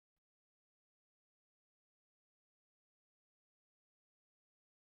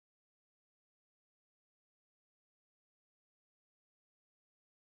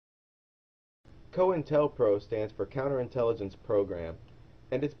COINTELPRO stands for Counterintelligence Program,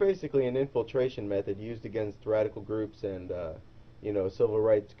 and it's basically an infiltration method used against radical groups and, civil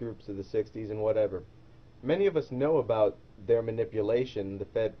rights groups of the 60s and whatever. Many of us know about their manipulation,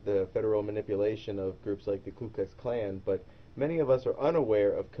 the federal manipulation of groups like the Ku Klux Klan, but many of us are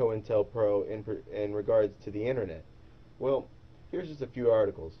unaware of COINTELPRO in regards to the internet. Well, here's just a few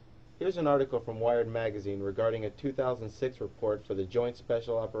articles. Here's an article from Wired Magazine regarding a 2006 report for the Joint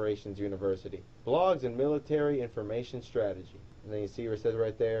Special Operations University. Blogs and Military Information Strategy. And then you see where it says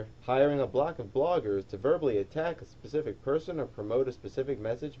right there, hiring a block of bloggers to verbally attack a specific person or promote a specific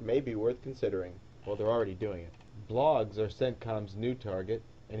message may be worth considering. Well, they're already doing it. Blogs are CENTCOM's new target,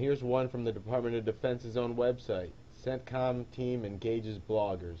 and here's one from the Department of Defense's own website. CENTCOM team engages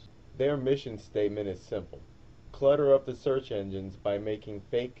bloggers. Their mission statement is simple. Clutter up the search engines by making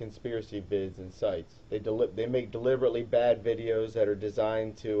fake conspiracy vids and sites. They make deliberately bad videos that are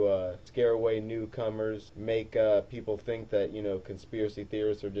designed to scare away newcomers, make people think that, conspiracy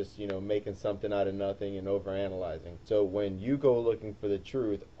theorists are just, making something out of nothing and overanalyzing. So when you go looking for the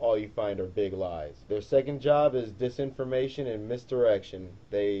truth, all you find are big lies. Their second job is disinformation and misdirection.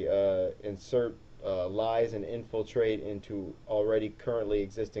 They insert lies and infiltrate into already currently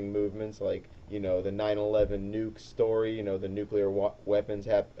existing movements like the 9/11 nuke story, the nuclear weapons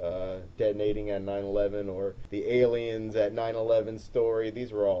detonating at 9/11, or the aliens at 9/11 story.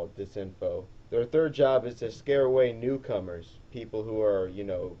 These were all disinfo. Their third job is to scare away newcomers, people who are,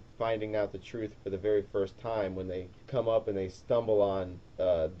 finding out the truth for the very first time when they come up and they stumble on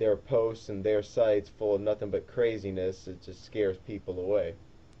their posts and their sites full of nothing but craziness. It just scares people away.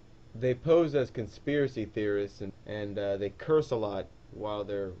 They pose as conspiracy theorists and they curse a lot while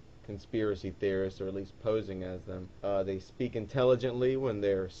they're conspiracy theorists, or at least posing as them. They speak intelligently when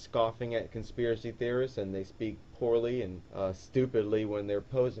they're scoffing at conspiracy theorists, and they speak poorly and stupidly when they're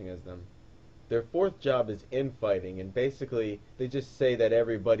posing as them. Their fourth job is infighting, and basically they just say that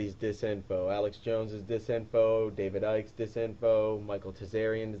everybody's disinfo. Alex Jones is disinfo, David Icke's disinfo, Michael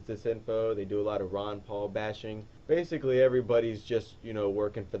Tazarian is disinfo. They do a lot of Ron Paul bashing. Basically everybody's just,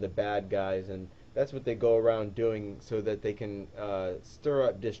 working for the bad guys, and that's what they go around doing so that they can stir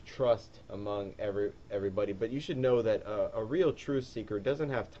up distrust among everybody. But you should know that a real truth seeker doesn't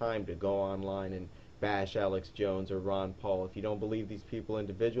have time to go online and bash Alex Jones or Ron Paul. If you don't believe these people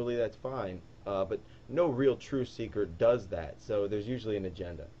individually, that's fine. But no real truth seeker does that, so there's usually an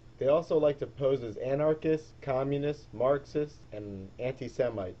agenda. They also like to pose as anarchists, communists, Marxists, and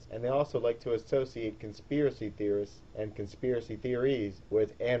anti-Semites. And they also like to associate conspiracy theorists and conspiracy theories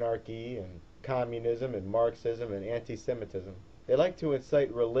with anarchy and communism and Marxism and anti-Semitism. They like to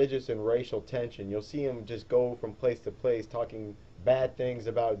incite religious and racial tension. You'll see them just go from place to place talking bad things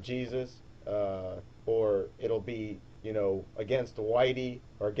about Jesus, or it'll be, against whitey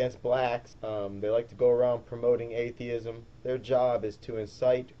or against blacks. They like to go around promoting atheism. Their job is to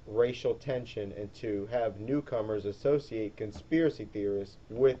incite racial tension and to have newcomers associate conspiracy theorists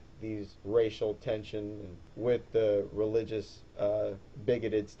with these racial tension and with the religious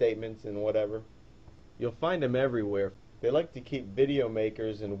bigoted statements and whatever. You'll find them everywhere. They like to keep video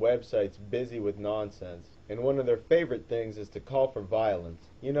makers and websites busy with nonsense. And one of their favorite things is to call for violence.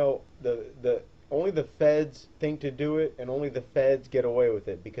 Only the feds think to do it, and only the feds get away with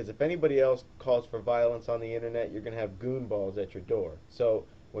it, because if anybody else calls for violence on the internet, you're going to have goonballs at your door. So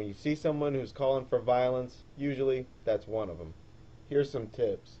when you see someone who's calling for violence, usually that's one of them. Here's some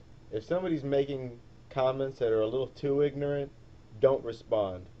tips. If somebody's making comments that are a little too ignorant, don't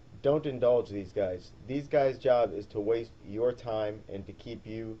respond. Don't indulge these guys. These guys' job is to waste your time and to keep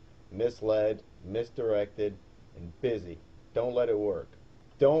you misled, misdirected, and busy. Don't let it work.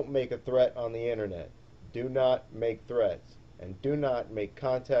 Don't make a threat on the internet. Do not make threats. And do not make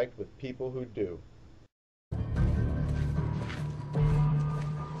contact with people who do.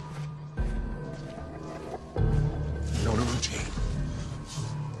 Know the routine.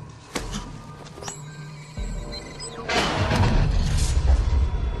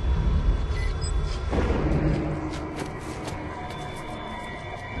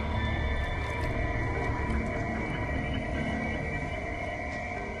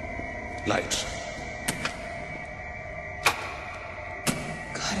 Lights.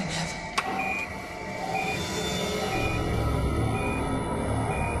 God in heaven.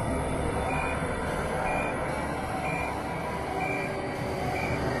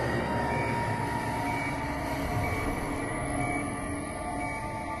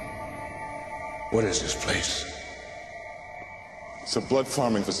 What is this place? It's a blood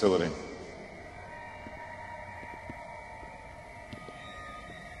farming facility.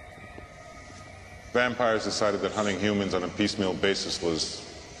 Vampires decided that hunting humans on a piecemeal basis was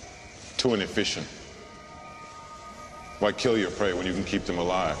too inefficient. Why kill your prey when you can keep them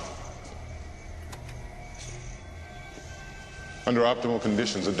alive? Under optimal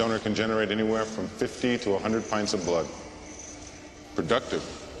conditions, a donor can generate anywhere from 50 to 100 pints of blood. Productive.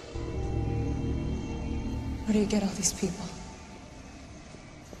 Where do you get all these people?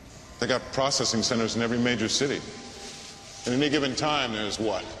 They got processing centers in every major city. At any given time, there's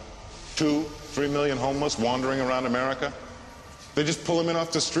what? 2, 3 million homeless wandering around America? They just pull them in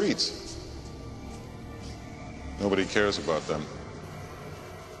off the streets. Nobody cares about them.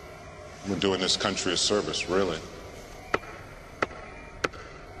 We're doing this country a service, really.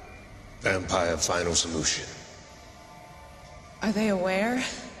 Vampire final solution. Are they aware?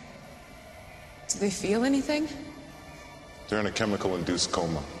 Do they feel anything? They're in a chemical-induced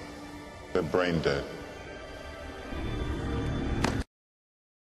coma. They're brain dead.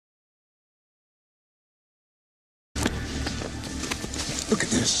 Look at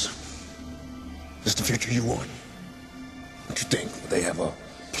this. This the future you want? What you think? Will they have a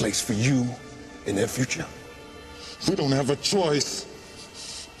place for you in their future? We don't have a choice.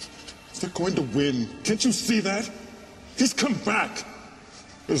 They're going to win. Can't you see that? He's come back.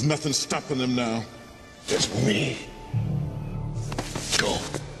 There's nothing stopping them now. There's me. Go.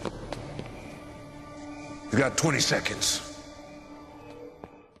 You got 20 seconds.